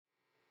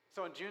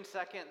So on June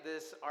 2nd,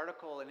 this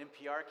article in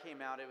NPR came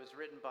out. It was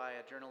written by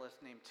a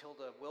journalist named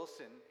Tilda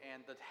Wilson,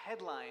 and the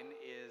headline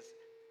is,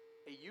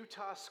 "A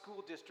Utah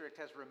school district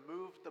has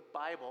removed the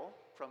Bible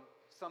from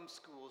some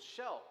schools'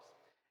 shelves."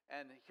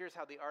 And here's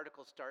how the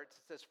article starts.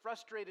 It says,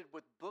 "Frustrated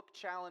with book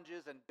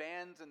challenges and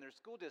bans in their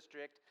school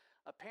district,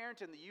 a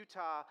parent in the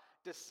Utah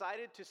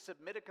decided to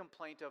submit a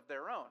complaint of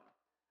their own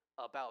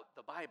about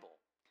the Bible.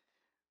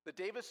 The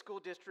Davis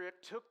School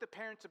District took the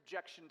parents'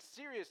 objection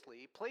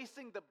seriously,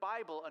 placing the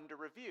Bible under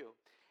review.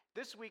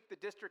 This week, the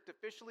district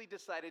officially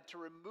decided to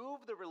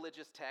remove the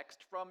religious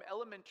text from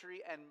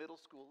elementary and middle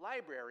school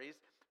libraries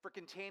for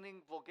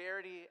containing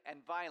vulgarity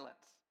and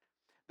violence.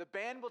 The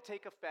ban will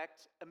take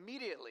effect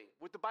immediately,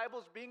 with the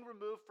Bibles being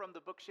removed from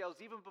the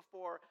bookshelves even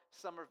before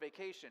summer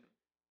vacation.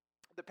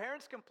 The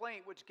parents'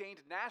 complaint, which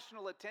gained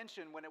national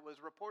attention when it was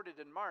reported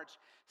in March,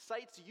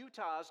 cites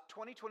Utah's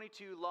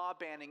 2022 law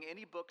banning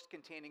any books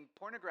containing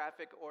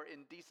pornographic or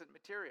indecent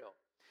material.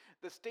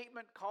 The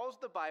statement calls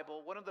the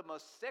Bible one of the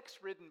most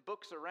sex-ridden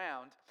books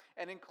around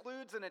and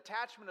includes an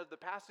attachment of the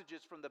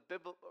passages from the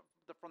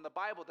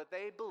Bible that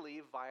they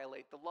believe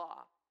violate the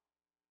law."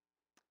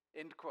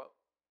 End quote.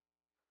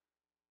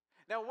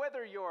 Now,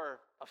 whether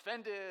you're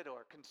offended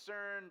or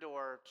concerned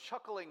or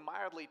chuckling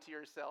mildly to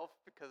yourself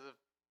because of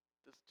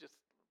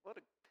what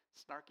a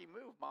snarky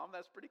move, Mom.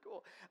 That's pretty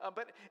cool.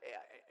 But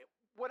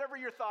whatever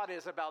your thought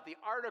is about the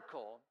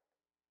article,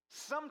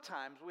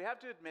 sometimes we have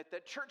to admit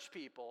that church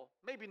people,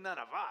 maybe none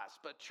of us,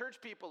 but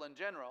church people in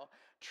general,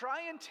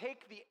 try and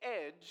take the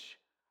edge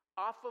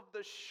off of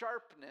the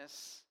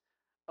sharpness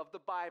of the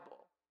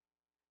Bible.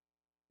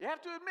 You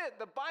have to admit,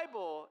 the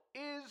Bible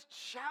is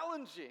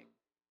challenging.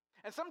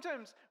 And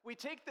sometimes we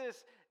take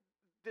this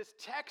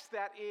text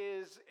that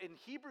is in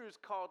Hebrews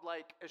called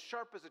like as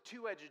sharp as a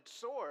two-edged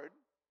sword,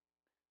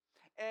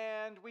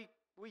 and we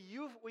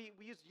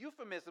use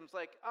euphemisms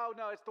like, oh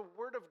no, it's the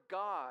Word of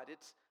God,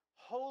 it's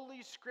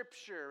Holy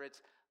Scripture,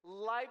 it's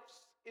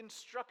life's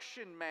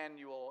instruction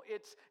manual,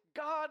 it's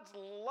God's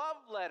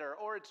love letter,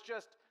 or it's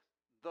just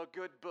the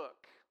good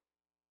book.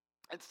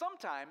 And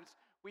sometimes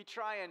we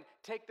try and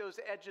take those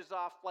edges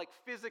off like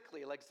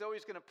physically. Like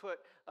Zoe's going to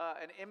put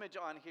an image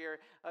on here.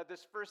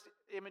 This first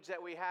image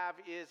that we have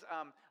is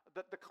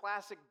the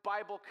classic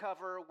Bible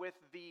cover with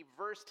the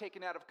verse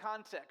taken out of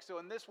context. So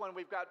in this one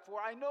we've got,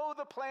 "For I know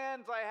the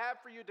plans I have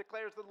for you,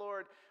 declares the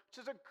Lord," which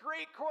is a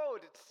great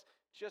quote. It's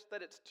just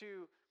that it's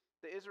to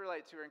the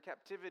Israelites who are in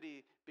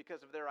captivity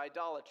because of their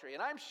idolatry.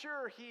 And I'm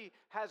sure he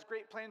has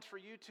great plans for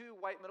you too,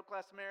 white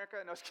middle-class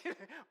America. No, I was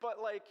kidding. But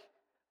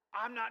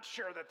I'm not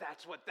sure that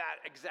that's what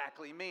that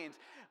exactly means.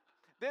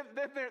 Then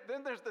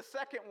there's the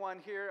second one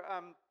here.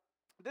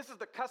 This is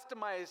the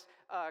customized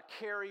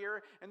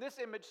carrier. In this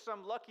image,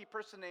 some lucky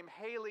person named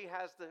Haley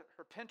has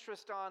her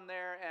Pinterest on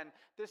there, and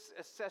this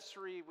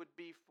accessory would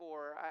be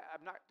for,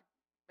 I'm not,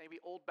 maybe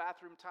old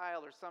bathroom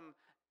tile or some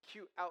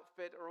cute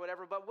outfit or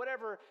whatever, but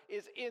whatever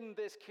is in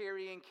this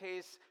carrying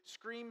case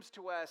screams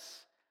to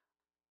us,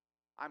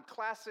 I'm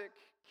classic,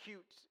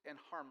 cute, and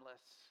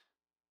harmless.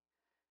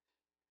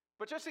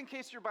 But just in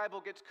case your Bible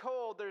gets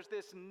cold, there's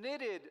this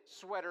knitted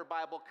sweater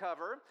Bible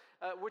cover,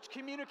 which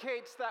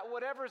communicates that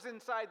whatever's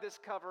inside this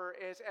cover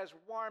is as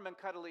warm and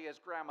cuddly as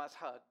grandma's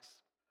hugs.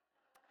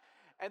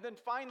 And then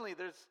finally,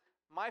 there's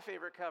my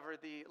favorite cover,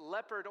 the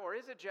leopard, or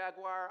is it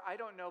jaguar? I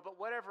don't know, but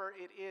whatever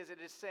it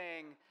is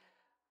saying,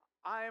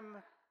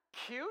 I'm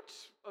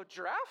cute. A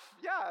giraffe?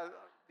 Yeah.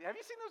 Have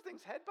you seen those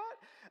things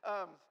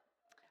headbutt?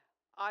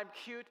 I'm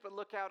cute, but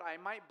look out, I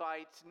might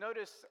bite.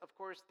 Notice, of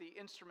course, the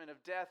instrument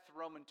of death,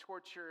 Roman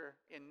torture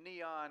in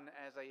neon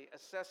as an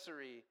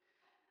accessory.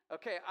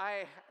 Okay,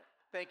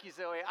 thank you,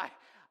 Zoe.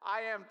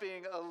 I am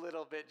being a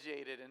little bit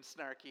jaded and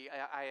snarky.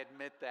 I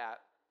admit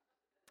that.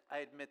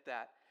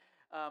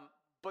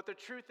 But the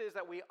truth is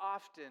that we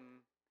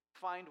often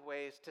find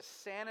ways to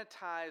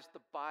sanitize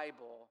the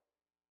Bible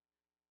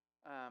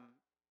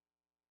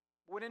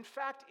when in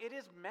fact it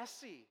is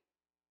messy.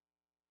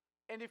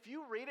 And if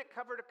you read it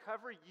cover to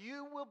cover,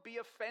 you will be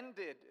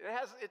offended.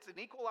 It's an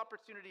equal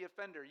opportunity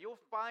offender. You'll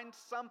find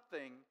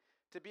something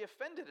to be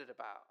offended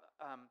about.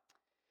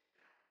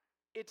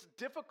 It's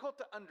difficult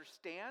to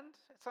understand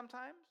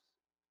sometimes.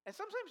 And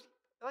sometimes,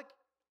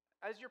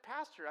 as your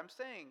pastor, I'm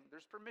saying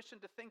there's permission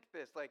to think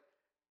this.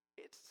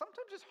 It's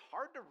sometimes just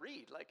hard to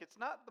read. It's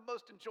not the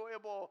most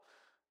enjoyable.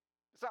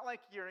 It's not like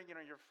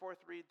your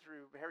fourth read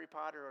through Harry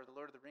Potter or The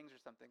Lord of the Rings or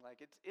something.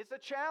 It's a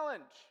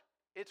challenge.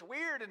 It's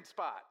weird in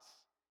spots.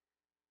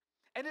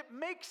 And it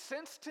makes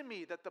sense to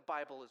me that the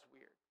Bible is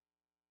weird.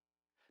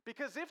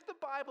 Because if the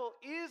Bible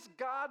is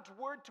God's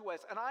word to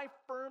us, and I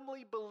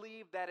firmly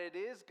believe that it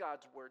is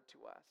God's word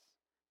to us,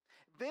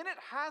 then it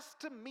has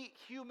to meet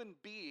human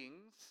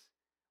beings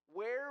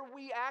where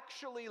we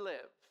actually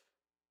live.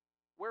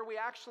 Where we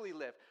actually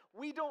live.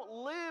 We don't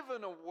live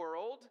in a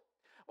world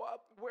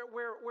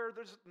where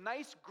there's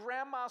nice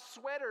grandma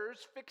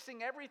sweaters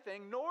fixing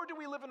everything, nor do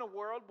we live in a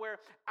world where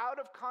out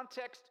of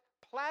context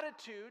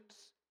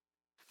platitudes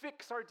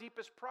fix our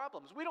deepest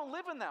problems. We don't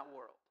live in that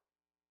world.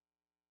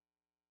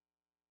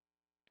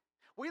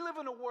 We live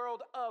in a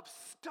world of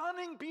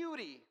stunning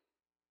beauty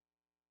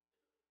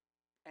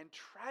and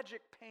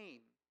tragic pain.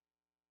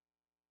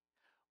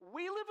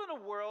 We live in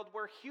a world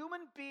where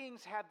human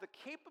beings have the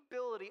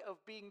capability of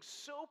being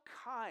so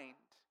kind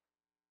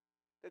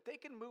that they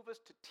can move us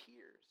to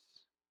tears.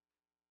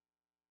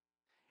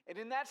 And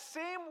in that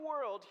same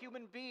world,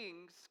 human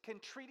beings can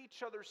treat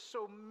each other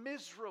so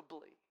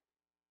miserably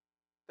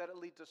that it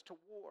leads us to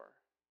war.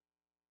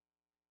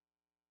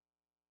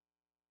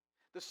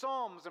 The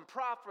Psalms and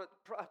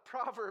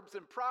Proverbs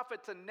and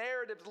prophets and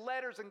narratives,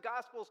 letters and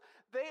gospels,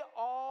 they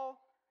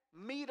all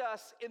meet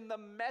us in the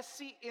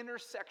messy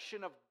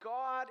intersection of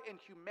God and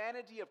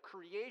humanity, of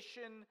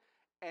creation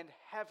and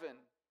heaven.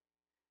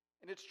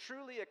 And it's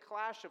truly a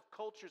clash of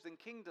cultures and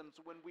kingdoms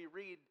when we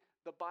read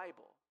the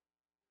Bible.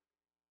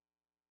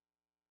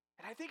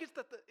 And I think it's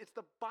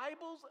the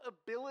Bible's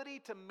ability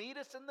to meet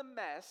us in the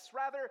mess,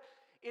 rather,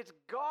 it's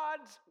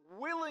God's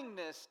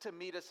willingness to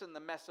meet us in the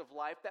mess of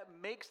life that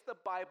makes the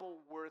Bible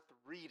worth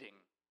reading.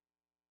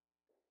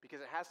 Because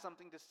it has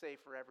something to say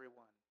for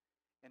everyone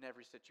in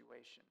every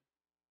situation.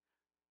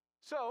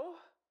 So,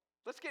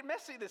 let's get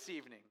messy this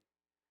evening.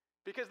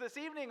 Because this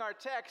evening our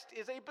text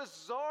is a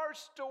bizarre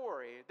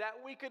story that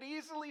we could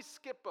easily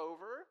skip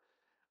over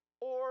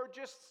or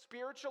just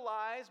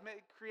spiritualize,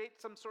 create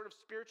some sort of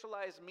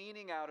spiritualized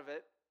meaning out of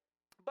it.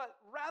 But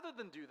rather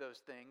than do those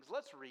things,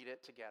 let's read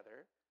it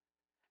together.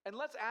 And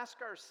let's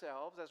ask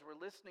ourselves as we're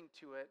listening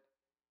to it,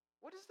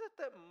 what is it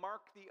that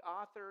Mark the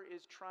author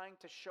is trying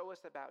to show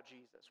us about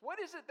Jesus?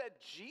 What is it that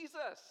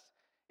Jesus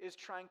is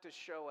trying to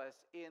show us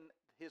in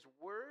his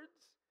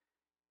words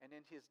and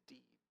in his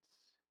deeds?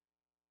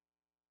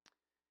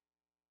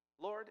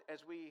 Lord,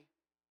 as we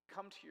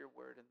come to your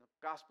word in the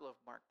Gospel of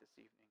Mark this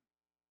evening,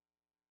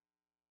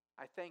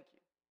 I thank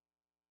you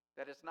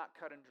that it's not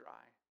cut and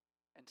dry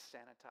and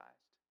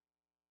sanitized,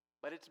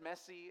 but it's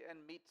messy and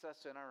meets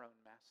us in our own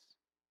mess.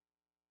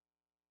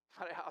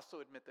 But I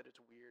also admit that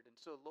it's weird. And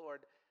so,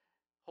 Lord,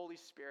 Holy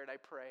Spirit,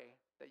 I pray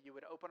that you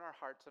would open our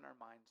hearts and our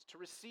minds to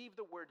receive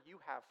the word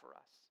you have for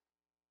us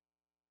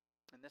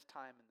in this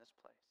time, in this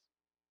place.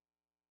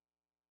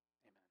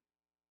 Amen.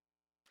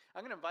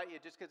 I'm going to invite you,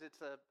 just because it's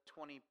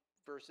 20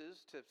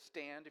 verses, to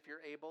stand if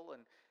you're able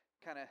and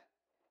kind of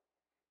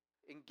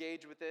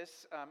engage with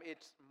this.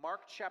 It's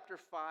Mark chapter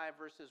 5,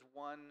 verses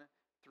 1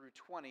 through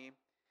 20.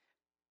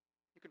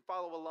 You can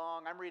follow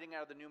along. I'm reading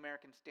out of the New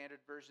American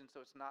Standard Version, so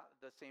it's not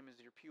the same as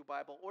your pew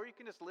Bible. Or you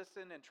can just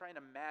listen and try and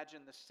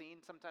imagine the scene.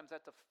 Sometimes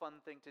that's a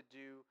fun thing to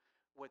do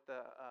with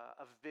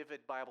a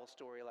vivid Bible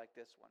story like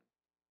this one.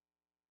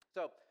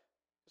 So,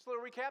 just a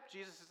little recap.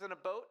 Jesus is in a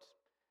boat.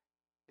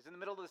 He's in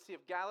the middle of the Sea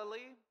of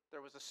Galilee.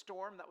 There was a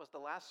storm. That was the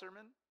last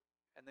sermon.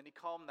 And then he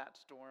calmed that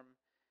storm.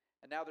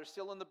 And now they're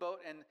still in the boat,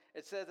 and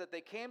it says that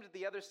they came to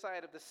the other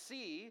side of the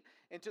sea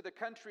into the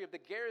country of the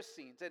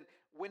Gerasenes. And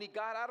when he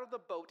got out of the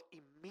boat,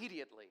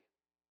 immediately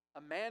a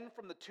man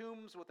from the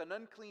tombs with an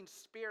unclean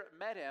spirit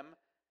met him,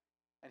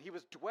 and he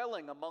was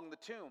dwelling among the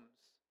tombs.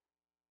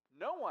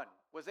 No one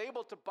was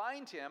able to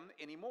bind him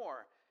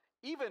anymore,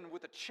 even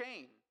with a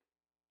chain,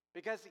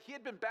 because he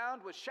had been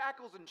bound with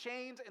shackles and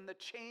chains, and the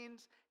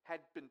chains had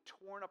been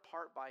torn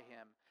apart by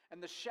him,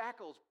 and the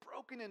shackles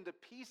broken into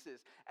pieces,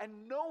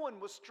 and no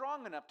one was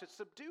strong enough to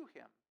subdue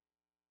him.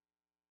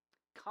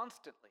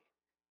 Constantly,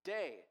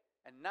 day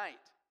and night,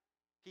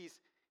 he's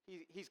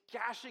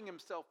gashing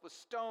himself with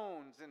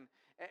stones and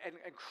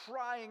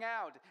crying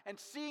out. And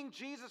seeing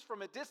Jesus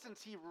from a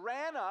distance, he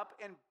ran up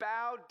and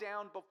bowed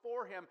down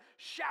before him,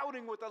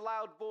 shouting with a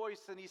loud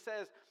voice, and he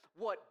says,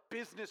 "What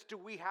business do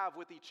we have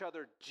with each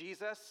other,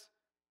 Jesus,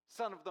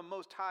 Son of the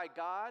Most High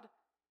God?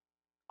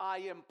 I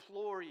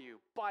implore you,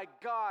 by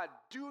God,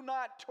 do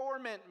not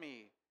torment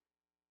me."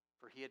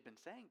 For he had been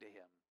saying to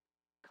him,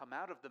 "Come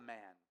out of the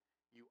man,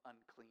 you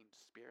unclean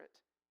spirit."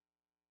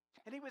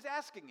 And he was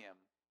asking him,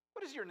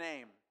 "What is your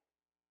name?"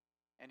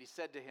 And he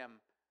said to him,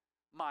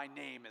 "My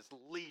name is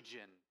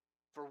Legion,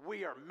 for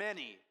we are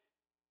many."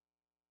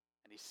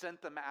 And he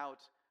sent them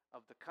out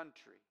of the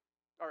country.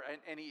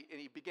 And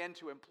he began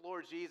to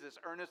implore Jesus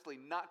earnestly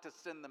not to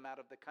send them out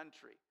of the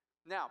country.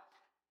 Now,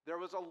 there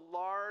was a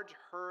large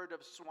herd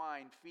of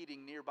swine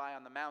feeding nearby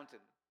on the mountain.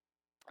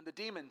 And the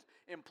demons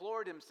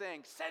implored him,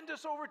 saying, "Send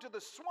us over to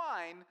the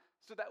swine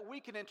so that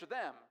we can enter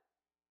them."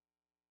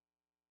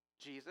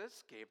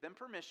 Jesus gave them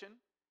permission.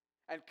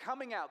 And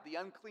coming out, the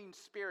unclean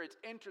spirits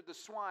entered the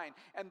swine,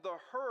 and the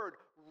herd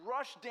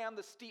rushed down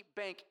the steep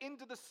bank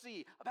into the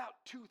sea,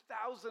 about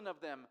 2,000 of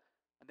them,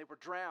 and they were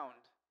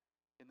drowned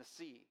in the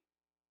sea.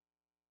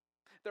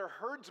 Their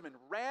herdsmen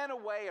ran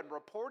away and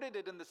reported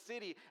it in the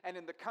city and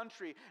in the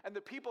country, and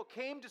the people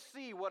came to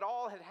see what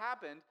all had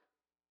happened.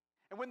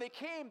 And when they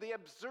came, they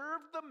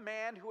observed the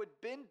man who had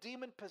been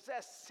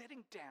demon-possessed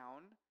sitting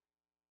down,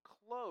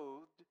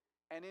 clothed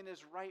and in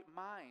his right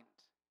mind.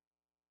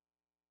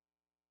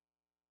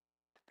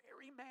 The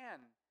very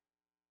man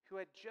who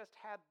had just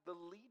had the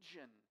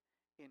legion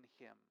in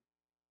him.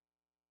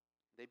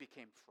 They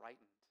became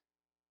frightened.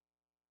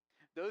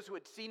 Those who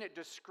had seen it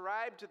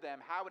described to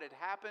them how it had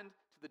happened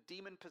to the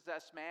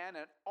demon-possessed man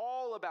and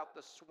all about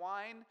the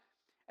swine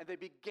and they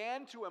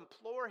began to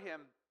implore him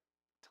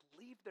to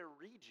leave their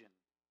region.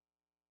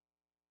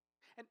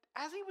 And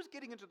as he was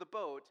getting into the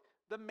boat,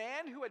 the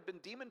man who had been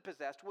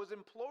demon-possessed was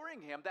imploring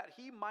him that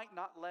he might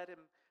not let him,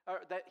 or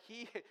that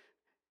he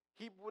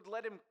would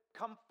let him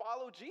come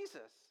follow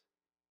Jesus.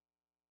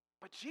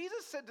 But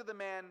Jesus said to the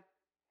man,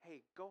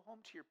 "Hey, go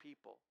home to your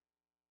people.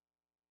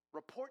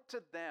 Report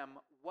to them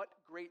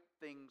what great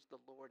things the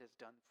Lord has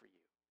done for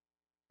you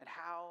and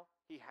how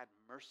he had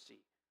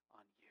mercy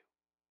on you."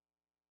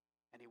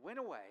 And he went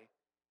away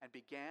and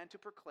began to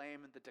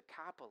proclaim in the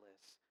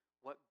Decapolis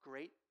what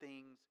great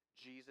things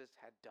Jesus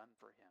had done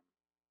for him.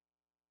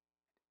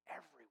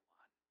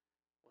 Everyone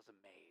was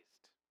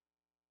amazed.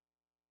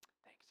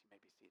 Thanks. You may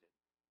be seated.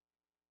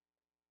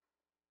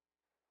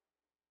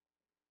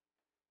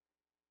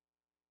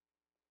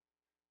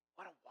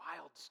 What a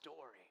wild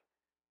story.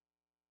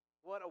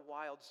 What a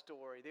wild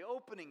story. The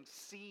opening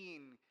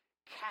scene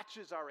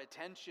catches our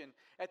attention.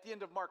 At the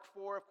end of Mark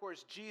 4, of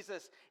course,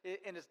 Jesus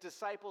and his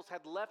disciples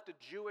had left a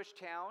Jewish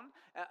town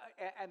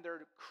and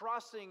they're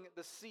crossing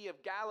the Sea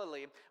of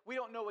Galilee. We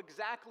don't know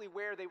exactly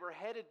where they were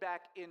headed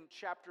back in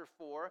chapter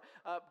 4.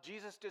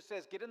 Jesus just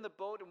says, get in the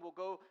boat and we'll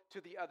go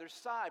to the other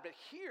side. But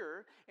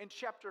here in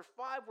chapter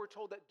 5, we're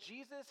told that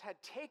Jesus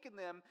had taken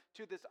them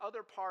to this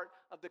other part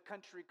of the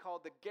country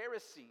called the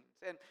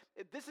Gerasenes. And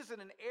this is in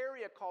an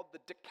area called the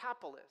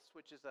Decapolis,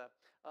 which is a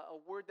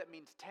word that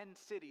means 10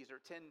 cities or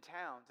 10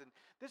 towns. And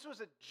this was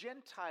a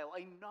Gentile,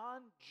 a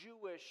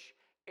non-Jewish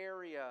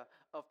area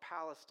of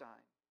Palestine.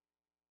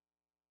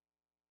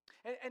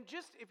 And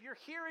just if you're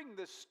hearing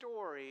this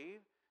story,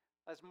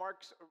 as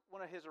Mark's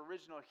one of his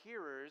original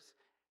hearers,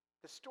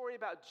 the story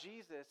about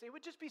Jesus, it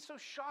would just be so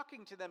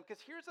shocking to them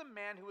because here's a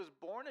man who was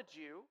born a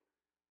Jew,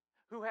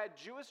 who had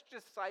Jewish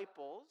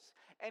disciples,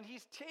 and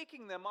he's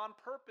taking them on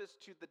purpose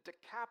to the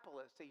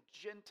Decapolis, a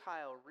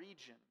Gentile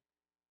region.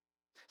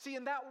 See,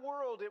 in that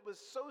world, it was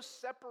so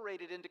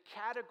separated into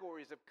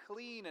categories of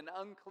clean and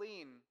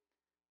unclean,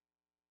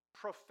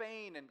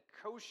 profane and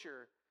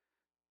kosher.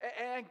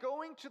 And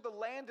going to the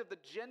land of the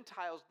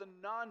Gentiles, the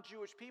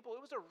non-Jewish people,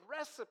 it was a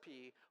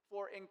recipe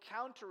for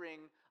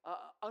encountering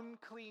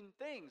unclean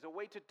things, a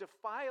way to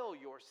defile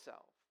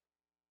yourself.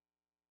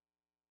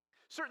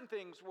 Certain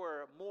things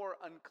were more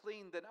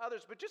unclean than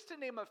others, but just to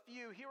name a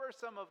few, here are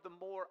some of the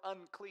more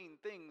unclean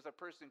things a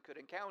person could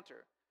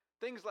encounter.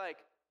 Things like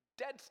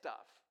dead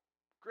stuff,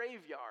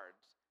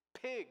 graveyards,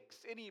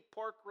 pigs, any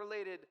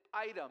pork-related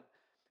item,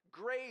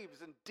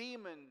 graves and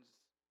demons,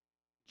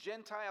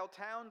 Gentile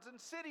towns and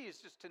cities,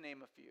 just to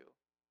name a few.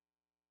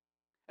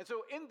 And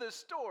so in this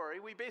story,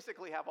 we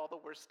basically have all the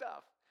worst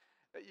stuff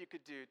that you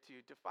could do to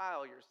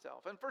defile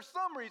yourself. And for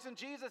some reason,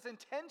 Jesus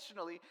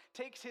intentionally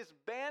takes his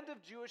band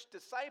of Jewish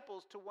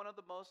disciples to one of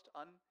the most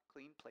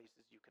unclean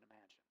places you can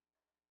imagine.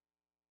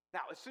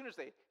 Now, as soon as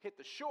they hit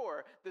the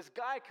shore, this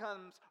guy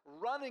comes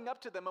running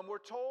up to them, and we're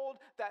told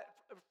that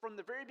from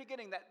the very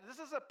beginning that this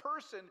is a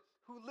person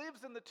who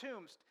lives in the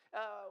tombs.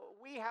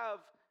 We have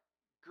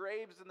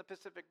graves in the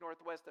Pacific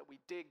Northwest that we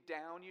dig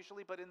down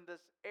usually, but in this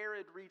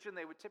arid region,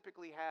 they would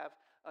typically have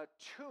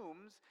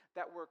tombs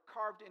that were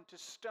carved into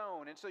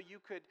stone, and so you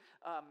could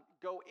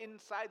go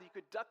inside, you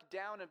could duck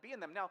down and be in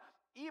them. Now,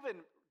 even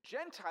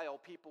Gentile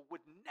people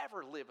would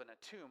never live in a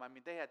tomb. I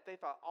mean, they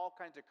thought all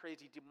kinds of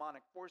crazy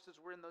demonic forces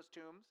were in those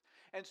tombs.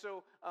 And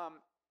so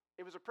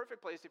it was a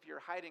perfect place if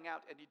you're hiding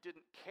out and you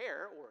didn't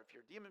care, or if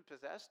you're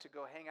demon-possessed, to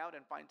go hang out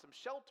and find some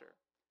shelter.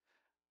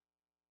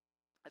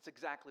 That's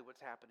exactly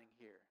what's happening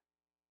here.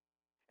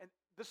 And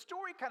the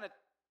story kind of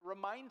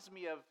reminds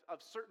me of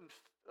certain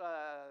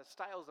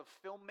styles of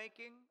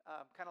filmmaking,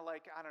 kind of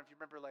like, I don't know if you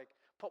remember like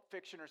Pulp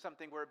Fiction or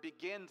something, where it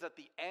begins at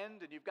the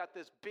end and you've got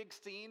this big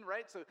scene,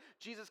 right? So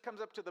Jesus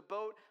comes up to the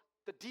boat,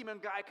 the demon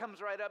guy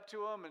comes right up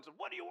to him and says,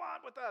 "What do you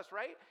want with us?"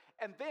 right?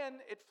 And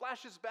then it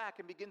flashes back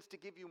and begins to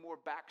give you more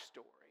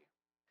backstory.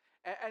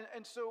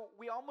 And so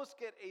we almost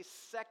get a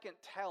second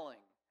telling,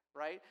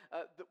 right?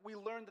 We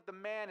learn that the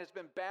man has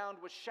been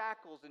bound with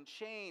shackles and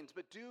chains,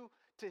 but due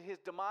to his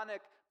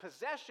demonic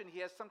possession, he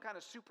has some kind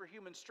of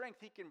superhuman strength.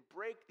 He can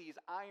break these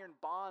iron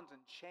bonds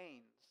and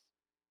chains.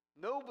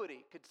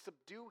 Nobody could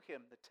subdue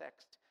him, the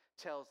text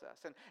tells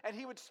us. And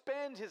he would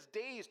spend his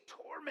days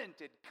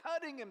tormented,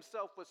 cutting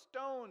himself with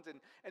stones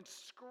and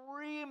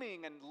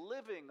screaming and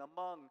living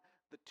among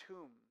the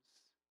tombs.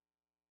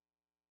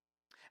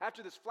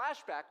 After this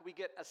flashback, we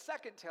get a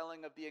second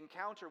telling of the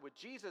encounter with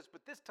Jesus,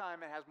 but this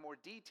time it has more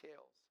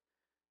details.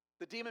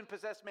 The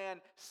demon-possessed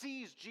man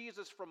sees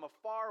Jesus from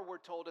afar, we're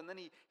told, and then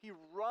he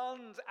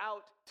runs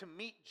out to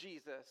meet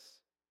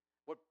Jesus.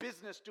 What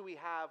business do we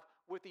have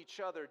with each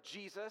other?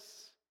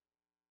 Jesus,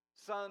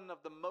 Son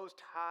of the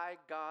Most High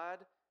God,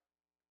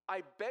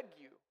 I beg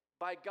you,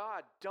 by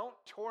God, don't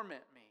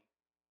torment me.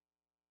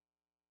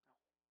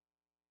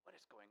 What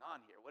is going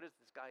on here? What is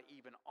this guy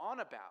even on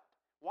about?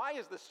 Why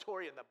is this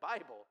story in the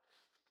Bible?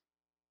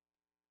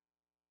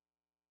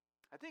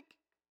 I think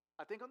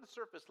on the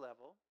surface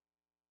level,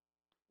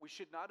 we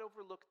should not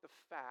overlook the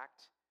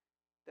fact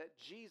that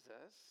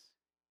Jesus,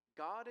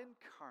 God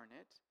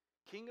incarnate,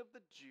 King of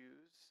the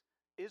Jews,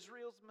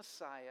 Israel's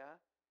Messiah,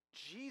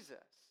 Jesus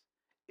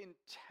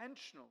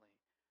intentionally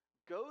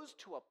goes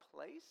to a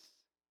place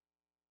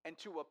and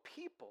to a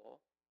people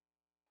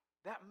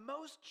that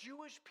most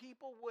Jewish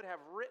people would have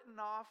written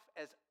off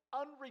as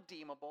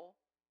unredeemable,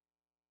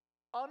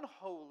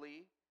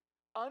 unholy,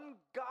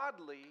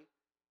 ungodly,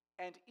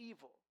 and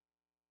evil.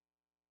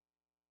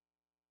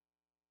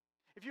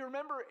 If you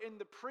remember in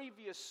the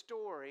previous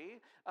story,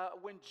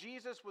 when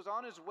Jesus was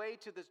on his way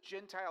to this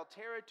Gentile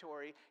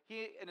territory,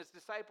 he and his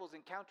disciples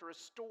encounter a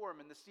storm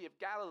in the Sea of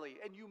Galilee.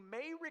 And you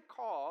may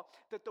recall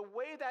that the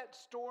way that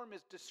storm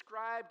is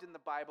described in the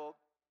Bible,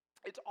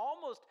 it's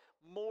almost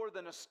more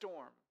than a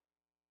storm.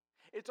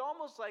 It's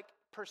almost like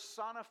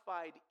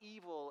personified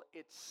evil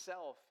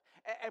itself.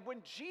 And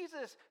when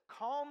Jesus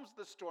calms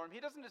the storm, he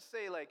doesn't just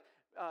say like,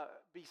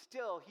 be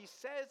still. He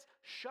says,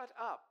 shut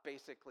up,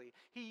 basically.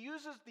 He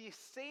uses the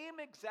same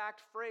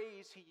exact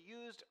phrase he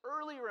used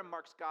earlier in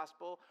Mark's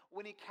gospel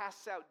when he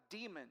casts out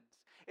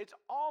demons. It's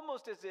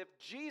almost as if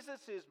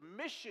Jesus'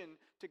 mission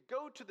to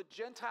go to the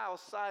Gentile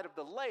side of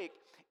the lake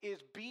is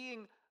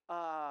being,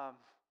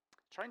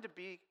 trying to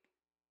be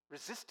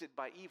resisted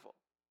by evil.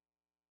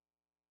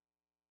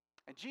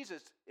 And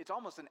Jesus, it's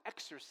almost an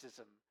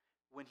exorcism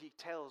when he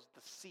tells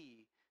the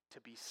sea to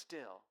be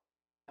still.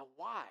 Now,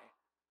 why?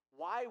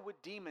 Why would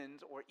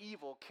demons or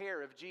evil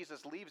care if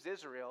Jesus leaves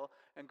Israel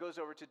and goes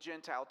over to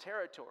Gentile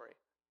territory?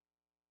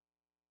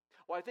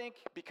 Well, I think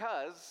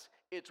because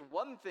it's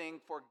one thing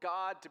for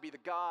God to be the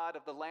God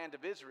of the land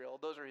of Israel,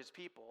 those are his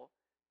people.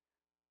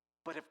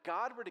 But if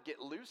God were to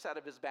get loose out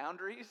of his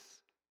boundaries,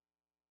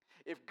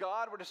 if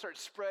God were to start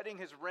spreading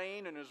his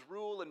reign and his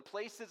rule in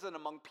places and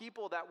among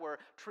people that were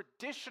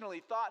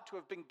traditionally thought to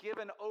have been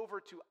given over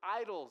to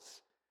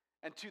idols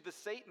and to the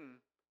Satan,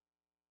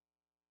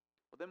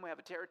 well, then we have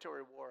a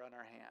territory war on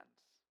our hands.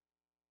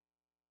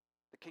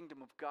 The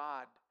kingdom of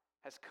God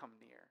has come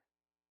near.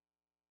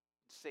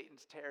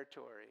 Satan's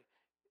territory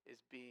is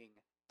being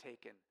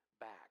taken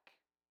back.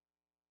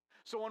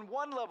 So on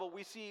one level,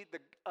 we see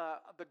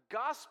the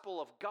gospel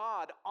of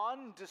God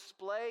on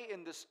display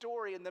in the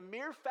story, and the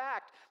mere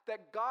fact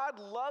that God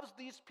loves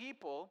these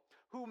people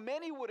who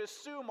many would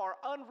assume are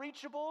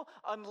unreachable,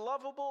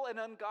 unlovable, and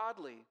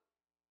ungodly,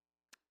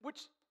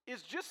 which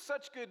is just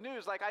such good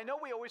news. Like, I know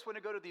we always want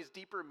to go to these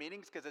deeper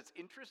meanings because it's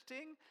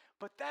interesting,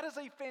 but that is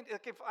like,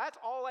 if that's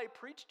all I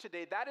preach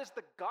today, that is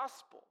the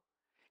gospel.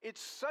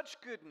 It's such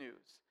good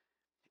news.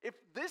 If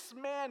this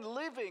man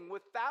living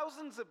with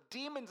thousands of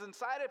demons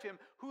inside of him,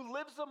 who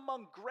lives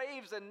among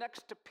graves and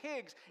next to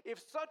pigs,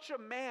 if such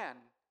a man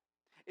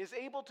is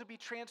able to be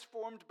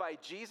transformed by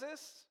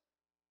Jesus,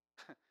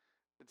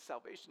 then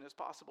salvation is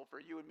possible for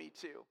you and me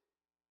too.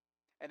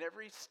 And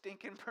every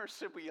stinking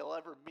person we'll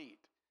ever meet.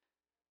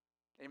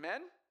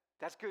 Amen?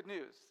 That's good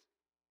news.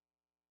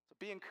 So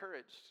be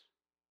encouraged.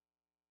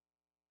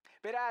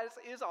 But as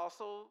is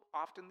also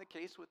often the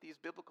case with these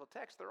biblical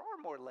texts, there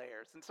are more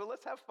layers. And so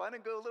let's have fun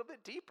and go a little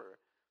bit deeper.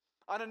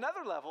 On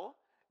another level,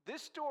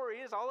 this story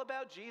is all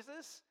about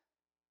Jesus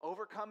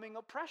overcoming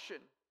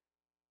oppression.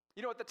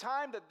 You know, at the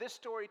time that this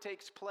story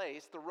takes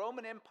place, the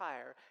Roman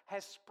Empire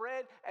has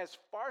spread as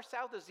far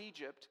south as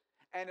Egypt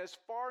and as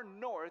far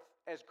north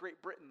as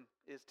Great Britain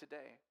is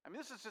today. I mean,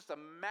 this is just a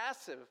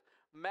massive,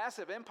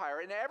 massive empire.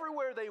 And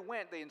everywhere they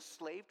went, they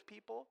enslaved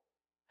people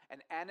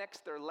and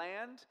annexed their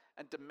land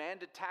and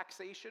demanded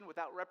taxation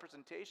without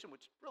representation,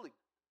 which really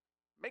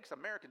makes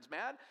Americans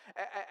mad.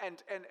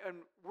 And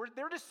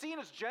they're just seen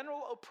as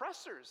general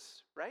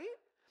oppressors, right?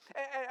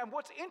 And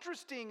what's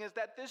interesting is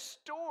that this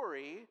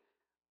story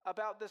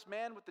about this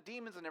man with the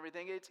demons and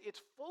everything,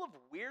 it's full of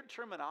weird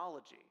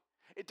terminology.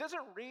 It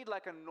doesn't read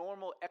like a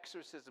normal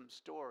exorcism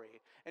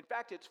story. In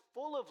fact, it's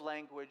full of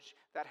language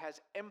that has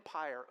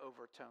empire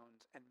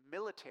overtones and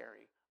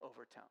military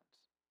overtones.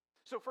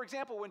 So, for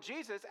example, when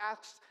Jesus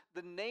asks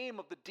the name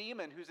of the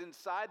demon who's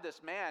inside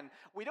this man,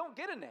 we don't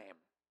get a name.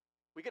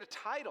 We get a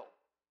title.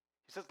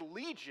 He says,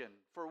 Legion,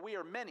 for we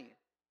are many.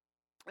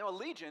 Now, a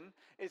legion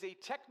is a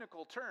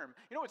technical term.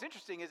 You know what's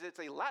interesting is it's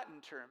a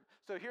Latin term.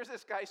 So here's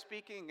this guy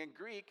speaking in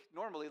Greek,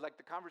 normally, like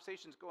the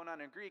conversation's going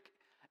on in Greek,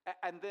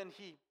 and then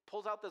he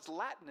pulls out this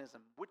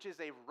Latinism, which is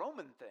a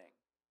Roman thing.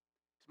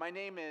 My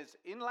name is,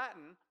 in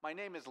Latin, my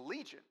name is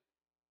Legion,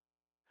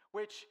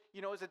 which,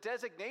 you know, is a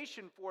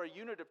designation for a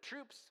unit of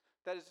troops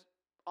that is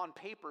on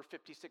paper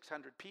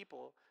 5,600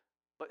 people.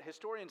 But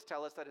historians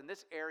tell us that in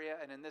this area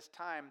and in this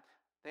time,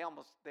 they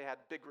had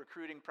big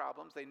recruiting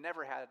problems. They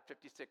never had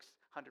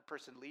 5,600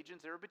 person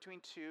legions. They were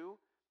between 2,000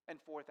 and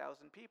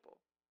 4,000 people,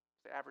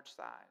 the average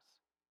size.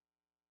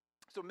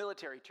 So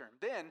military term.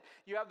 Then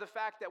you have the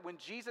fact that when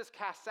Jesus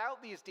casts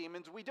out these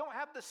demons, we don't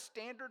have the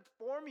standard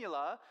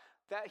formula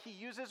that he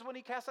uses when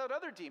he casts out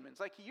other demons.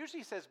 Like he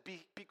usually says,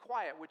 be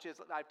quiet, which is,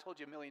 I've told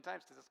you a million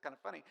times because it's kind of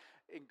funny.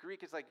 In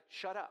Greek, it's like,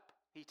 shut up.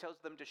 He tells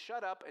them to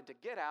shut up and to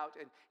get out,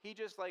 and he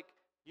just like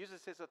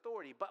uses his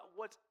authority. But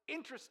what's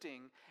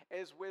interesting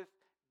is with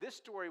this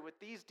story with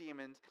these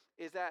demons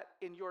is that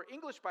in your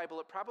English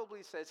Bible, it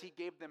probably says he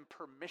gave them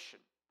permission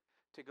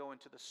to go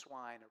into the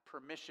swine or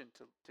permission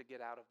to get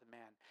out of the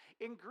man.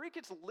 In Greek,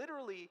 it's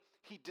literally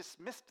he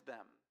dismissed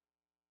them,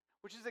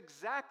 which is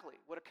exactly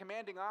what a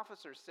commanding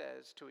officer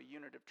says to a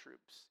unit of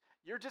troops.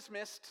 You're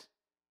dismissed.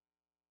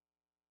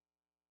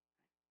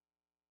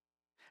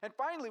 And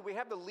finally, we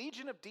have the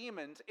legion of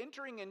demons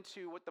entering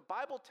into what the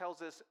Bible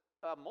tells us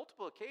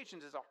multiple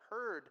occasions is a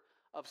herd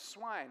of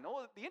swine.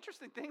 Oh, the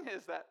interesting thing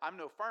is that I'm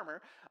no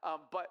farmer,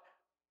 but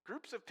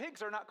groups of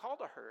pigs are not called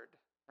a herd,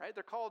 right?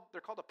 They're called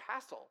a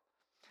passel.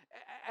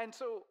 And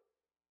so,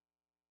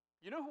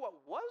 you know what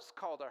was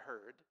called a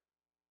herd?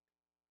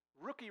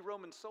 Rookie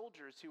Roman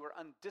soldiers who were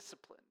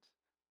undisciplined.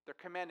 Their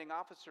commanding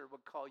officer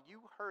would call you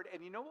herd.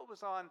 And you know what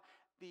was on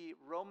the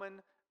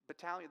Roman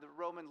battalion, the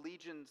Roman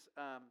legion's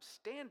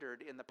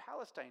standard in the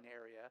Palestine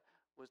area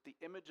was the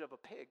image of a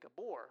pig, a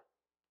boar.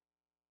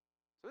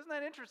 So isn't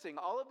that interesting?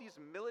 All of these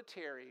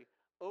military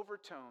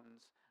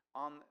overtones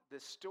on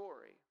this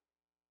story.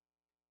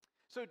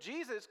 So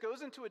Jesus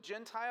goes into a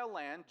Gentile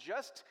land,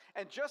 just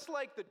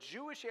like the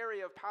Jewish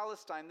area of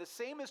Palestine, the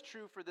same is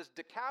true for this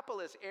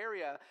Decapolis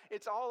area.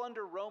 It's all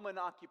under Roman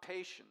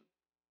occupation.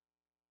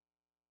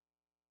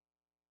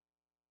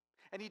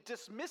 And he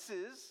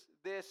dismisses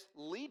this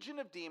legion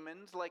of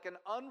demons like an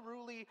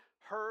unruly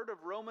herd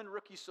of Roman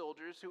rookie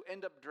soldiers who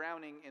end up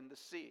drowning in the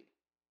sea.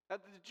 Now,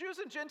 the Jews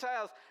and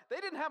Gentiles, they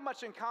didn't have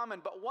much in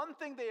common, but one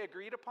thing they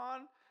agreed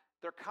upon,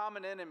 their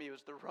common enemy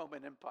was the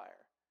Roman Empire.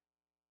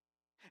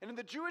 And in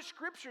the Jewish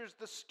scriptures,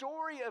 the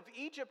story of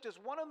Egypt is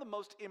one of the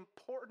most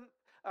important,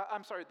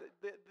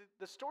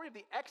 the story of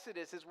the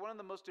Exodus is one of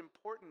the most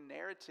important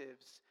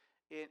narratives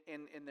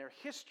in their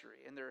history,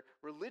 in their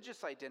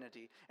religious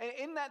identity. And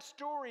in that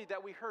story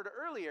that we heard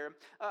earlier,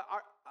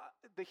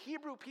 the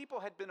Hebrew people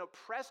had been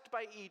oppressed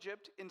by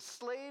Egypt,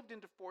 enslaved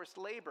into forced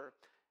labor.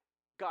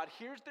 God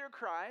hears their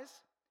cries,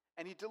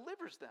 and he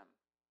delivers them.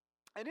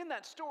 And in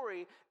that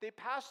story, they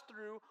pass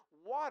through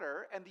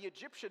water, and the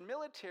Egyptian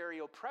military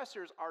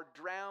oppressors are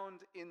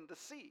drowned in the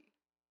sea.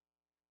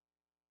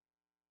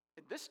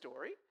 In this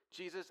story,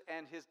 Jesus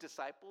and his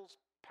disciples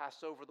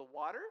pass over the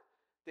water,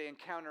 they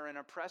encounter an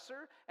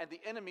oppressor, and the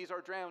enemies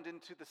are drowned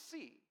into the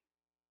sea.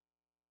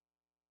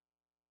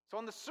 So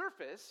on the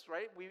surface,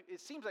 right,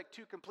 it seems like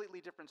two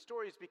completely different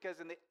stories, because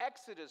in the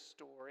Exodus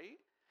story,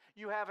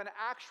 you have an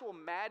actual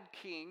mad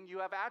king, you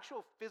have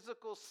actual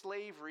physical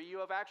slavery, you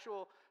have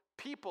actual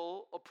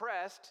people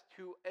oppressed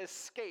who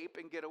escape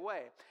and get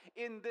away.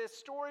 In this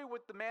story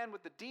with the man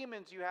with the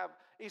demons, you have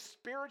a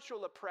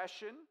spiritual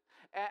oppression,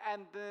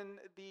 and then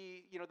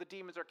the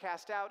demons are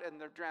cast out and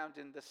they're drowned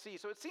in the sea.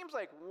 So it seems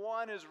like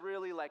one is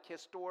really like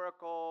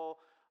historical,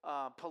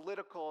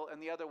 political,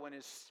 and the other one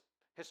is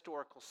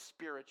historical,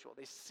 spiritual.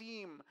 They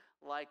seem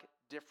like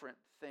different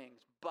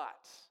things,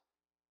 but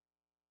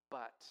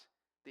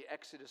the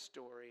Exodus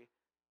story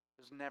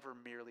was never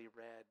merely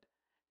read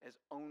as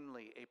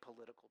only a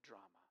political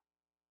drama.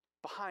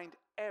 Behind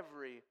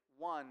every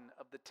one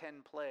of the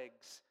 10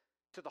 plagues,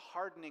 to the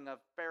hardening of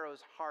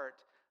Pharaoh's heart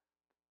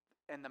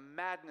and the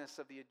madness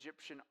of the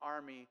Egyptian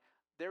army,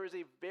 there is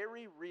a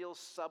very real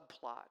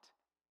subplot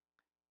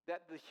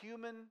that the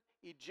human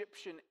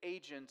Egyptian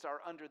agents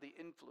are under the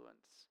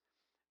influence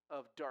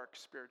of dark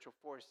spiritual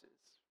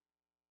forces.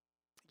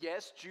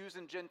 Yes, Jews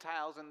and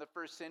Gentiles in the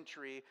first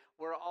century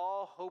were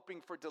all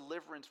hoping for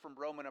deliverance from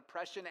Roman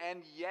oppression,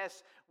 and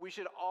yes, we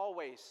should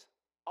always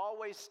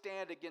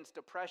stand against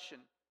oppression.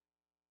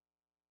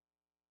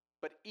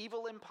 But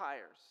evil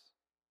empires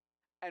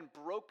and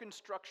broken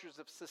structures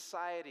of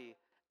society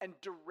and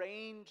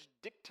deranged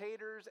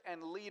dictators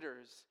and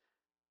leaders,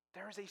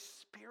 there is a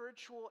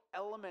spiritual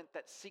element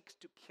that seeks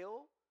to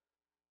kill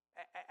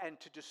and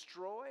to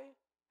destroy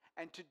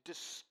and to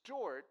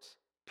distort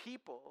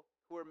people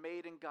who are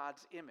made in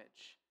God's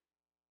image.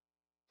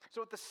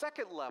 So at the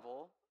second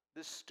level,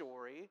 this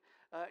story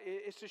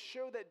is to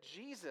show that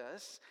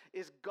Jesus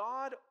is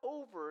God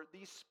over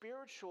these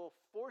spiritual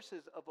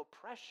forces of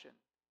oppression.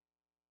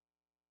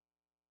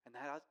 And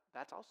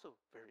that's also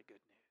very good news.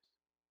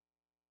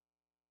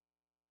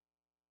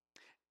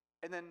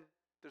 And then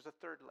there's a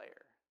third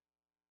layer.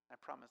 I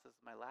promise this is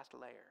my last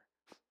layer.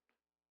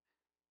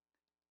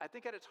 I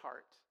think at its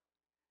heart,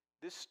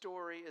 this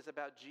story is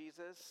about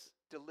Jesus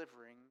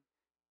delivering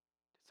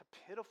just a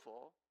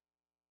pitiful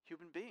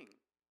human being.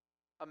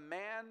 A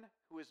man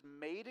who is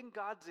made in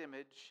God's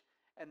image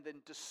and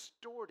then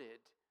distorted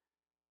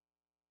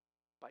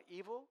by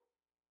evil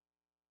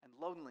and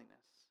loneliness.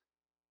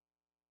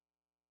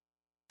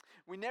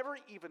 We never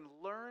even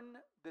learn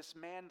this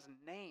man's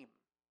name.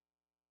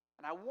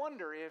 And I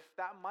wonder if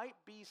that might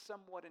be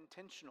somewhat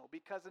intentional,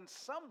 because in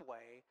some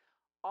way,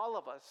 all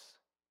of us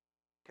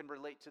can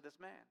relate to this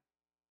man.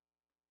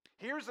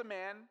 Here's a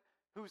man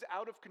who's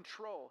out of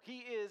control. He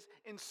is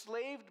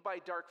enslaved by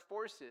dark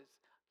forces.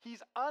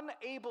 He's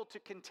unable to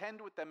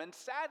contend with them. And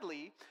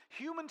sadly,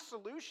 human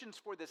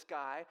solutions for this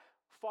guy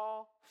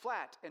fall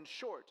flat and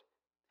short,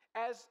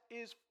 as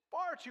is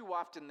far too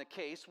often the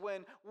case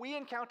when we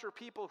encounter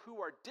people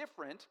who are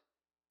different,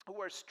 who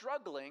are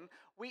struggling.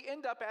 We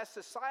end up as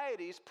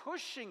societies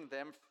pushing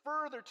them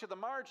further to the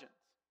margins.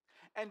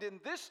 And in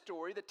this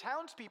story, the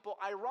townspeople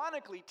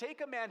ironically take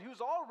a man who's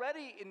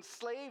already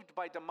enslaved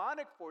by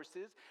demonic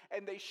forces,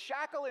 and they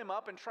shackle him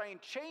up and try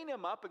and chain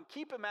him up and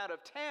keep him out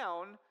of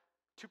town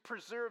to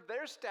preserve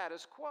their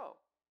status quo.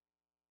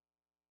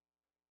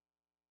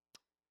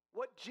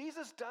 What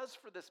Jesus does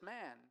for this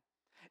man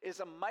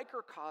is a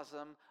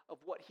microcosm of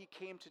what he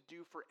came to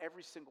do for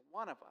every single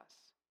one of us.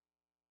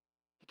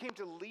 He came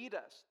to lead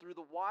us through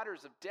the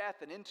waters of death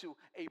and into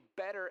a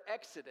better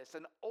exodus,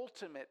 an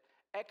ultimate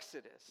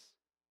exodus.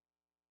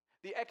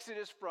 The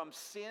exodus from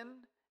sin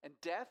and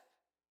death,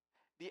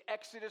 the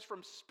exodus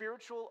from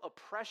spiritual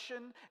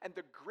oppression and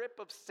the grip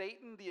of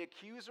Satan, the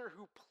accuser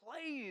who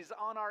plays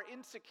on our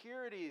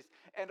insecurities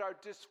and our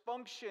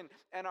dysfunction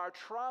and our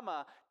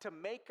trauma to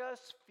make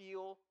us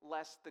feel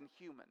less than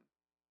human.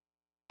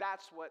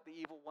 That's what the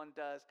evil one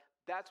does.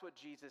 That's what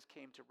Jesus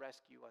came to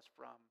rescue us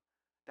from.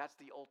 That's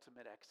the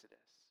ultimate exodus.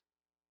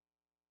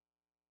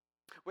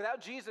 Without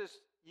Jesus,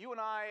 you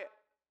and I,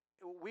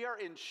 we are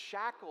in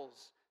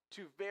shackles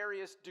to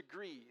various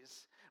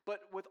degrees,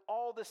 but with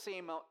all the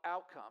same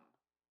outcome.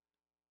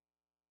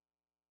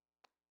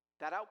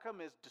 That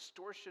outcome is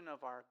distortion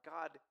of our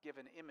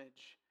God-given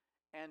image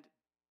and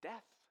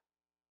death.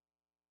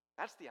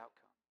 That's the outcome.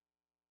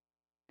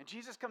 And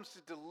Jesus comes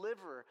to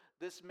deliver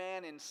this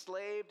man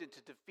enslaved and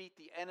to defeat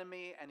the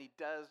enemy, and he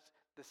does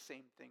the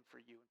same thing for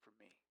you and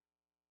for me.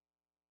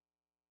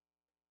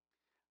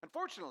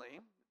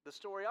 Unfortunately, the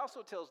story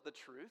also tells the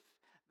truth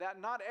that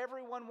not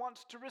everyone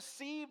wants to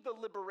receive the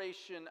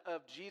liberation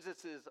of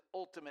Jesus'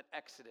 ultimate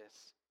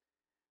exodus.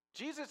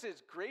 Jesus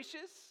is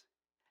gracious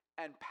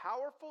and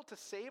powerful to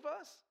save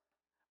us,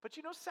 but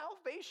you know,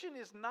 salvation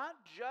is not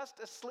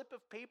just a slip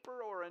of paper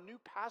or a new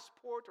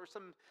passport or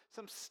some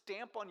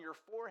stamp on your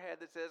forehead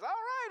that says, all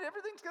right,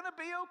 everything's going to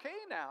be okay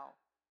now.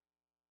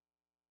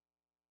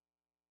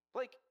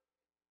 Like,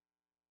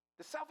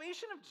 the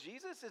salvation of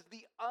Jesus is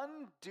the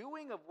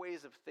undoing of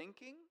ways of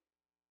thinking.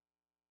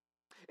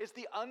 It's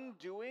the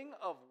undoing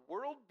of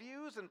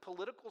worldviews and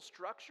political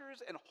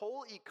structures and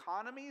whole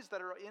economies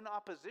that are in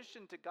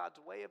opposition to God's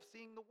way of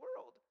seeing the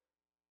world.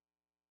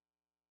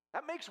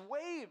 That makes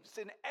waves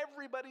in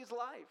everybody's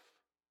life.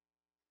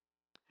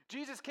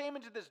 Jesus came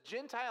into this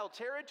Gentile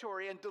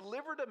territory and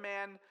delivered a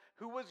man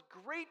who was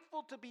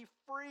grateful to be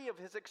free of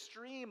his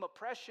extreme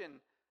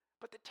oppression,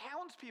 but the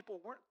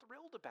townspeople weren't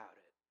thrilled about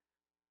it.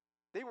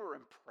 They were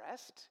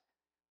impressed.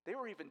 They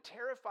were even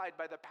terrified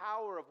by the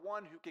power of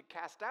one who could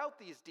cast out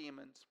these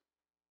demons.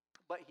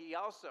 But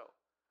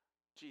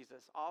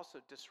Jesus also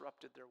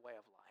disrupted their way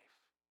of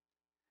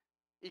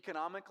life.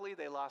 Economically,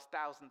 they lost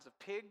thousands of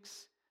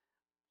pigs,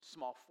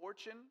 small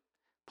fortune.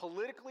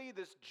 Politically,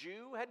 this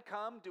Jew had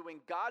come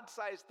doing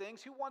God-sized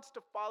things. Who wants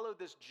to follow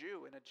this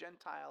Jew in a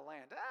Gentile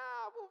land?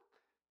 Well,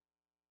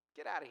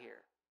 get out of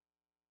here.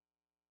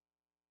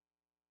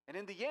 And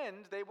in the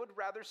end, they would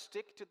rather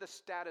stick to the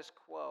status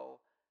quo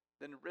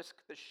than risk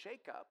the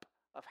shakeup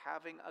of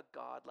having a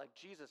God like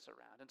Jesus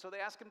around. And so they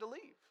ask him to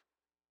leave.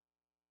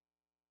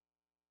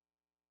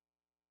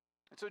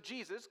 And so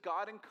Jesus,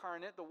 God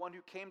incarnate, the one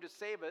who came to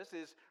save us,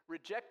 is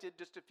rejected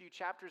just a few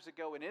chapters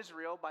ago in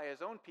Israel by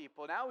his own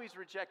people. Now he's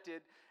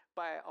rejected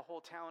by a whole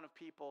town of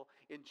people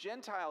in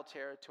Gentile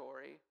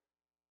territory.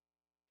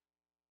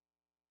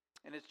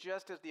 And it's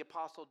just as the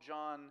Apostle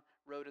John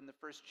wrote in the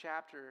first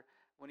chapter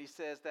when he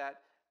says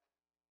that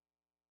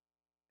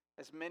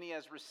as many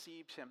as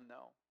received him,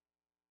 though,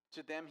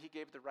 to them he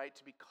gave the right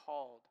to be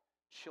called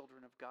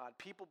children of God.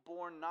 People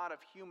born not of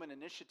human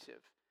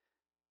initiative,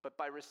 but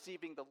by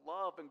receiving the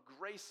love and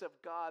grace of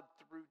God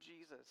through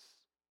Jesus.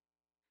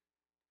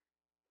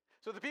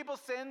 So the people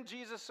send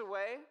Jesus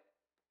away,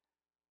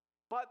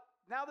 but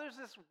now there's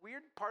this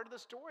weird part of the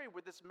story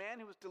where this man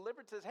who was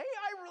delivered says, hey,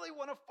 I really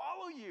want to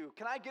follow you.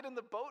 Can I get in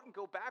the boat and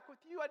go back with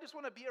you? I just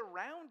want to be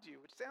around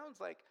you. Which sounds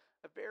like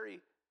a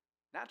very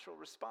natural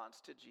response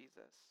to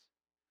Jesus.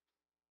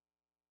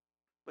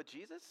 But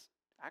Jesus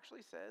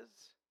actually says,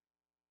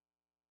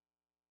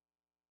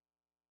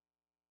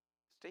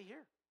 stay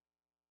here.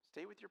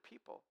 Stay with your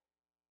people.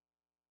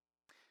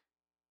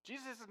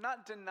 Jesus is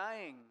not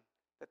denying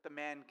that the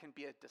man can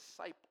be a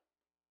disciple.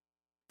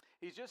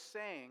 He's just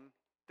saying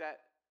that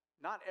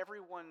not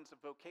everyone's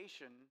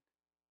vocation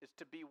is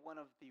to be one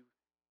of the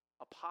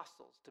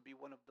apostles, to be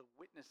one of the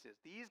witnesses.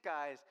 These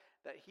guys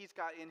that he's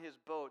got in his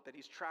boat that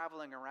he's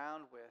traveling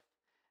around with,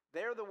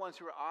 they're the ones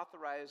who are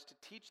authorized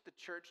to teach the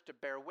church to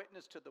bear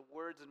witness to the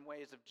words and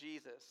ways of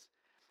Jesus.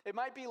 It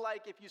might be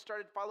like if you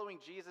started following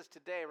Jesus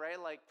today,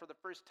 right? Like for the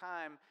first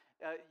time,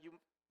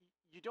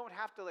 you don't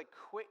have to like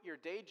quit your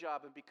day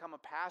job and become a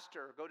pastor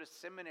or go to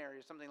seminary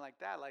or something like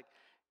that. Like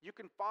you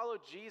can follow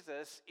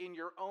Jesus in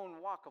your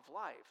own walk of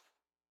life,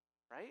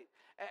 right?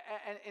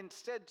 And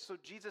instead, so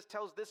Jesus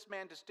tells this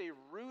man to stay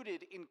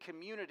rooted in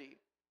community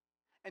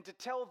and to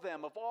tell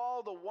them of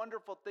all the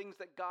wonderful things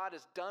that God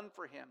has done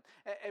for him.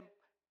 And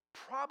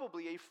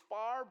probably a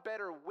far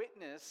better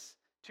witness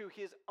to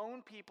his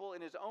own people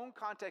in his own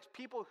context,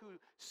 people who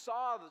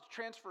saw the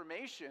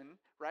transformation,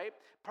 right?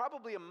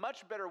 Probably a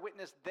much better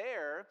witness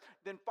there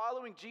than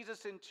following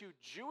Jesus into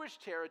Jewish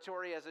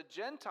territory as a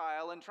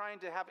Gentile and trying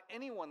to have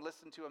anyone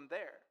listen to him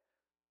there.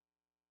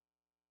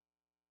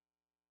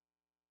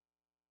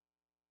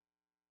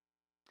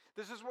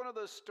 This is one of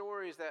those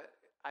stories that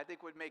I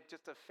think would make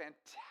just a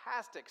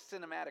fantastic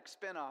cinematic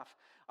spinoff.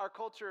 Our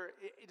culture,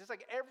 just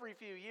like every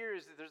few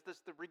years,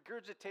 there's the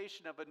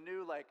regurgitation of a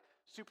new like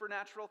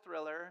supernatural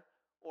thriller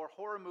or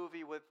horror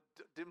movie with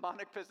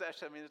demonic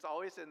possession. I mean, it's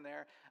always in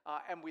there.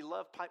 And we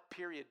love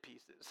period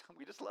pieces.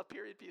 We just love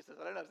period pieces.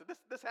 I don't know.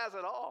 This has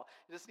it all.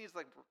 It just needs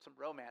like some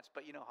romance.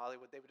 But you know,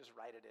 Hollywood, they would just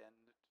write it in.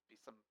 It'd be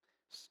some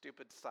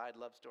stupid side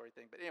love story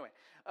thing. But anyway,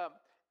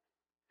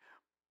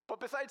 but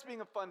besides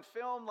being a fun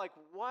film, like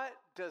what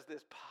does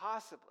this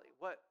possibly,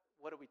 what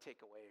do we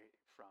take away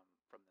from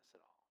this at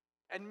all?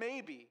 And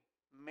maybe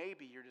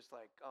you're just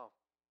like, oh,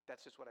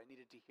 that's just what I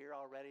needed to hear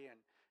already, and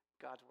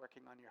God's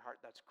working on your heart.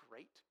 That's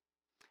great.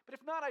 But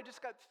if not, I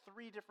just got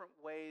 3 different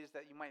ways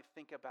that you might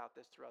think about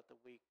this throughout the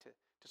week to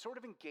sort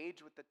of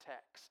engage with the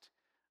text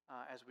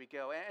as we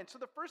go. And so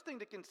the first thing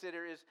to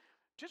consider is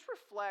just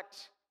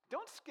reflect,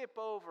 don't skip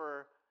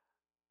over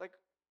like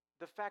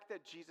the fact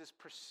that Jesus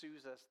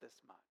pursues us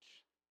this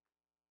much.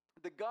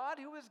 The God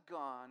who has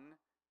gone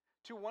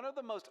to one of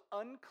the most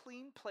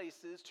unclean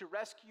places to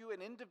rescue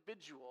an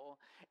individual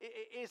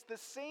is the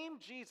same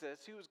Jesus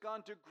who has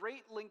gone to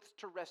great lengths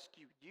to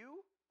rescue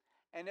you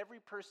and every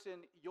person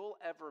you'll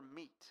ever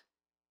meet.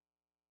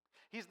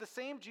 He's the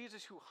same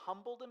Jesus who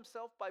humbled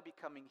himself by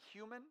becoming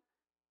human,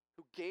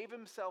 who gave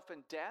himself in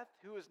death,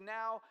 who is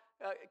now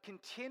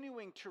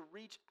continuing to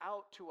reach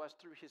out to us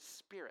through his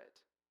Spirit.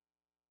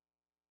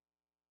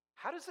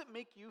 How does it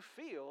make you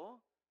feel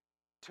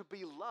to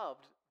be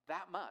loved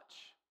that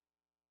much?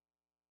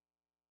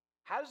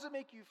 How does it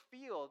make you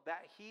feel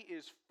that he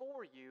is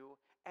for you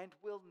and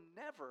will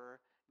never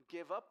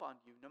give up on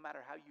you, no matter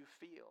how you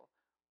feel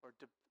or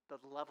the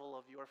level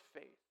of your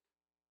faith?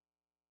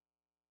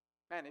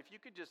 Man, if you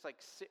could just like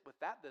sit with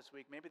that this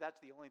week, maybe that's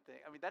the only thing.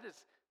 I mean, that is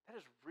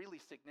really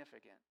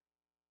significant.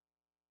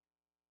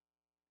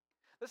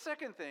 The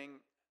second thing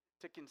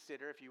to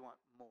consider, if you want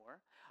more,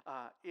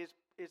 is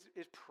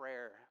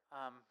prayer.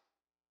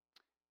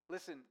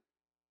 Listen,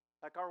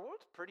 like our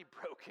world's pretty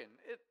broken.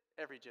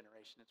 Every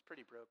generation, it's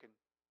pretty broken.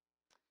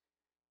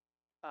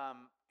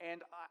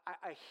 And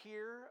I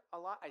hear a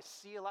lot, I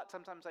see a lot,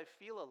 sometimes I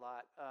feel a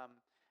lot,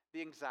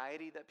 the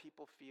anxiety that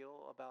people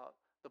feel about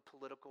the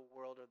political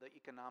world or the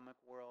economic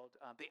world,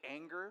 the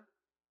anger,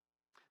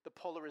 the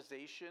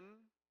polarization.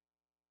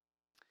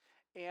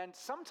 And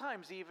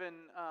sometimes even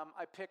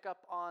I pick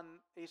up on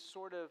a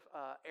sort of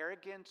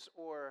arrogance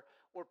or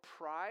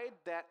pride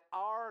that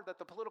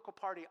the political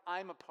party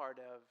I'm a part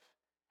of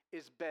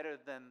is better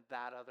than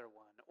that other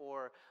one,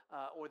 or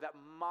that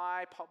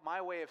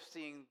my way of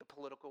seeing the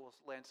political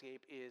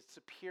landscape is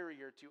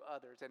superior to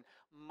others, and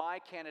my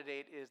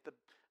candidate is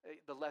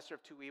the lesser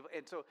of two evils.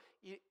 And so,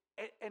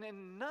 and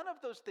in none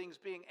of those things,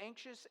 being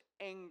anxious,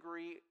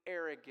 angry,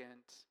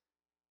 arrogant,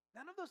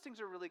 none of those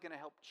things are really going to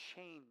help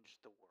change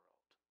the world,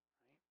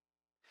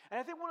 right? And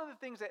I think one of the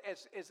things that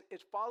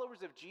as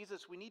followers of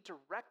Jesus we need to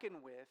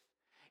reckon with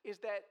is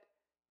that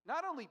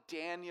not only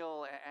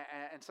Daniel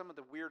and some of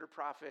the weirder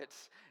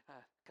prophets,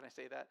 can I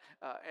say that,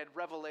 and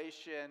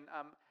Revelation,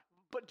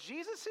 but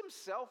Jesus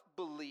himself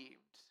believed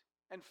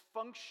and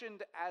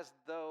functioned as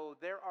though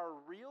there are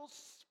real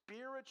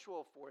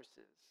spiritual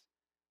forces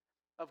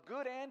of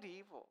good and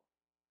evil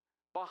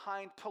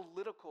behind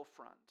political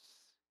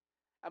fronts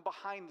and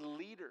behind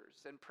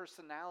leaders and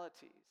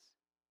personalities.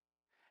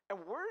 And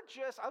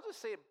I'll just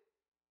say it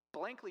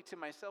blankly to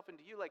myself and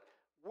to you, like,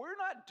 we're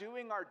not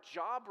doing our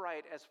job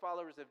right as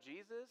followers of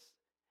Jesus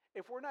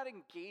if we're not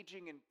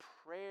engaging in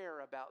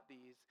prayer about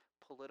these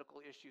political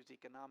issues,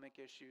 economic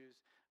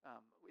issues,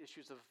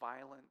 issues of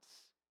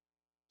violence,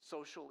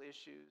 social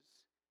issues.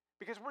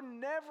 Because we're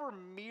never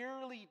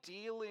merely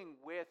dealing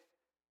with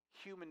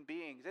human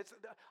beings.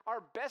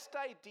 Our best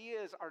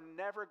ideas are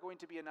never going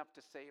to be enough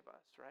to save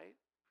us, right?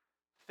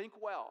 Think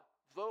well,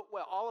 vote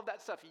well, all of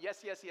that stuff.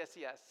 Yes, yes, yes,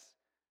 yes.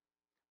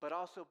 But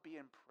also be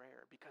in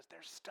prayer, because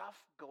there's stuff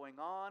going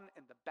on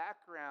in the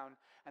background,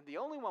 and the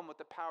only one with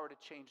the power to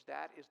change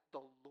that is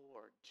the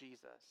Lord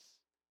Jesus.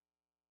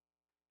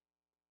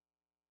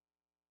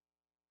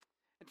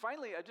 And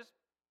finally, I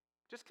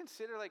just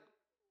consider, like,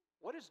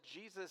 what has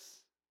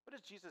Jesus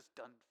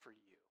done for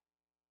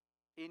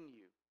you, in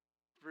you,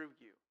 through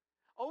you?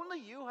 Only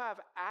you have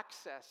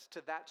access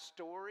to that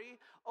story.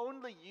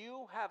 Only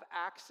you have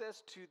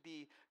access to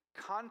the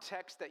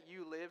context that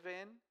you live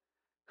in.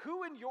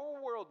 Who in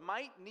your world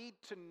might need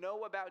to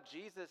know about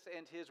Jesus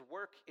and his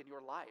work in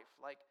your life?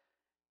 Like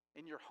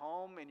in your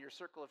home, in your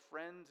circle of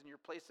friends, in your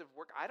place of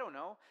work? I don't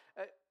know.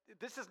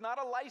 This is not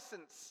a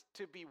license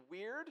to be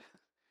weird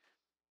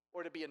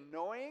or to be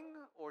annoying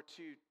or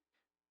to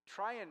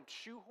try and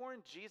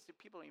shoehorn Jesus.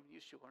 People don't even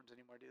use shoehorns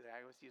anymore, do they?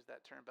 I always use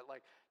that term. But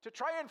like to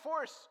try and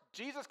force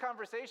Jesus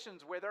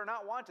conversations where they're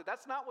not wanted.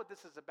 That's not what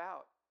this is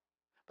about.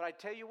 But I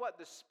tell you what,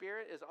 the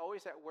Spirit is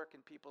always at work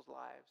in people's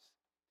lives.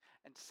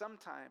 And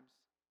sometimes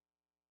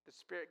the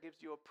Spirit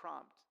gives you a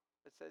prompt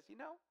that says,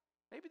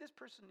 maybe this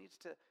person needs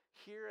to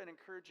hear an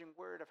encouraging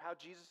word of how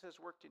Jesus has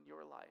worked in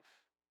your life.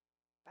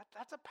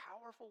 That's a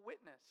powerful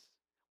witness.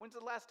 When's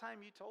the last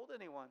time you told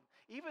anyone,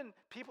 even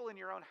people in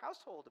your own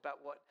household, about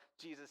what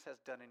Jesus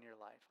has done in your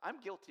life? I'm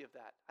guilty of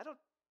that. I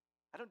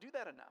don't do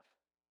that enough.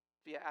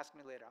 If you ask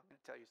me later, I'm going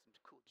to tell you some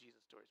cool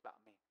Jesus stories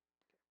about me.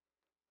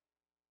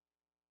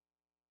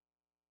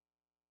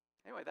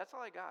 Okay. Anyway, that's all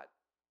I got.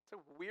 It's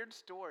a weird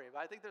story, but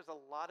I think there's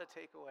a lot of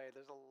takeaway.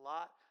 There's a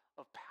lot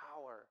of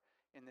power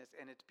in this,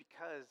 and it's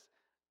because,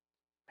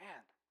 man,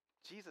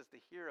 Jesus,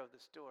 the hero of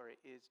the story,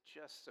 is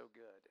just so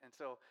good. And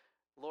so,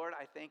 Lord,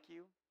 I thank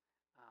you.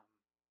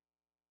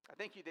 I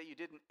thank you that you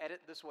didn't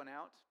edit this one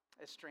out,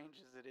 as strange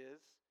as it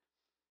is.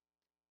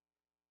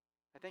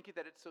 I thank you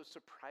that it's so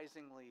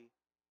surprisingly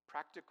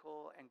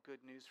practical and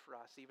good news for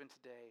us, even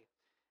today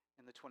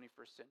in the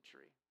 21st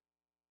century.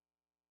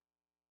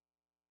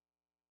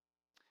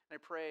 And I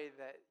pray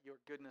that your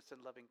goodness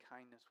and loving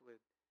kindness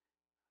would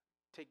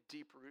take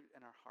deep root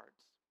in our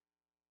hearts,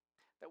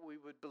 that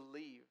we would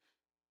believe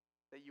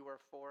that you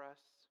are for us,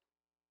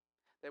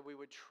 that we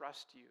would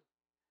trust you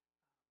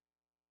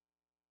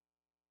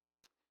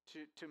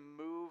to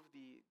move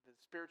the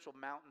spiritual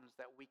mountains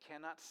that we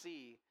cannot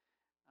see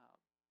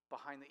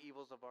behind the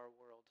evils of our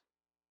world.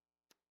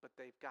 But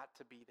they've got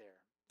to be there,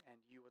 and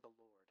you are the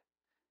Lord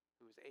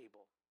who is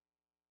able.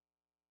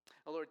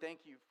 Oh, Lord,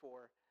 thank you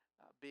for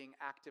being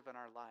active in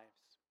our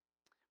lives,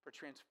 for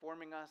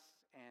transforming us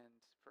and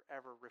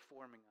forever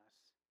reforming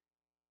us.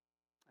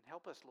 And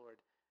help us,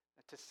 Lord,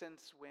 to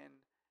sense when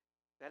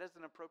that is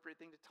an appropriate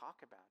thing to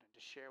talk about and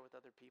to share with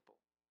other people.